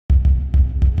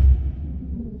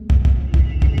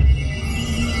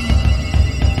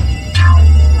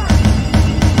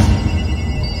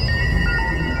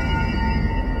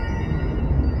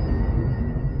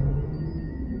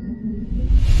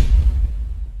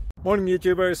Morning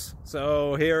YouTubers.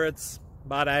 So here it's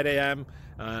about 8 a.m.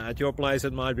 At your place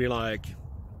it might be like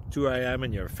 2 a.m.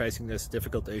 and you're facing this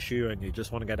difficult issue and you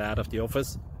just want to get out of the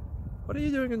office. What are you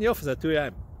doing in the office at 2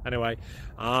 a.m.? Anyway,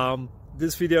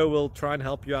 this video will try and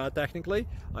help you out technically.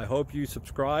 I hope you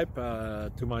subscribe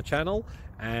to my channel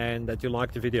and that you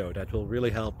like the video. That will really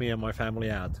help me and my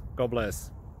family out. God bless.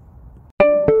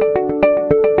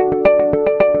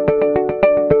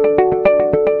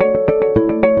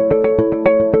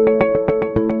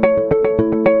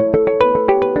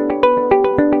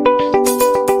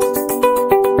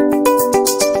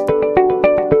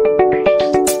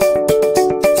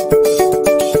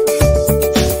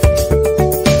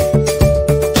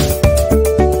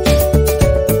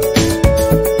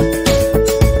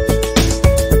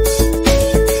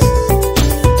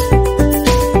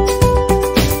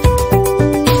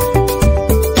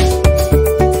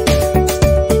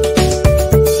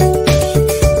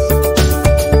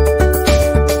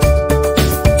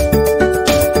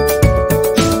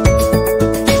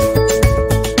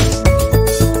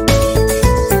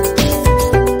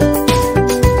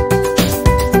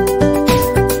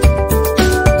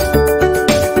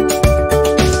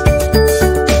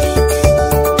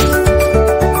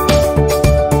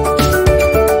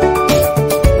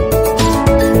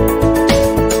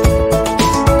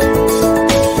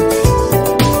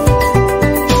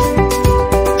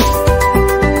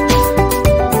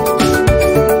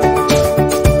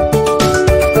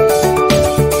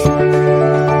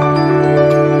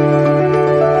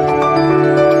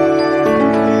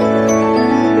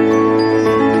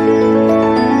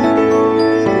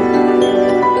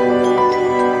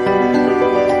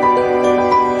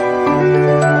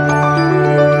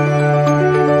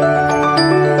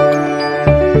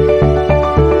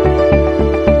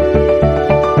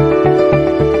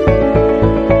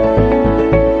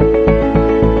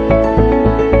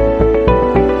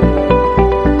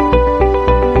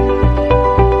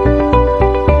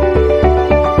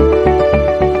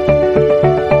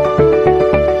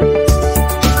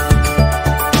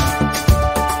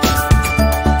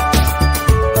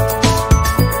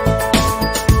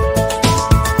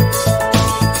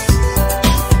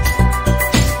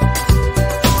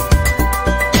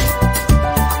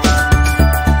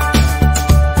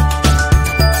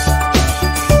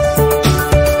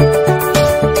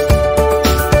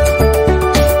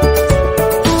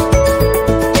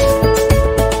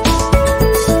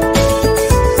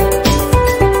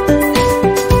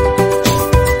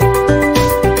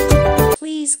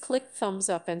 Please click thumbs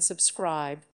up and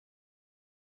subscribe.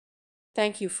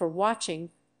 Thank you for watching.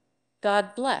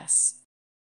 God bless.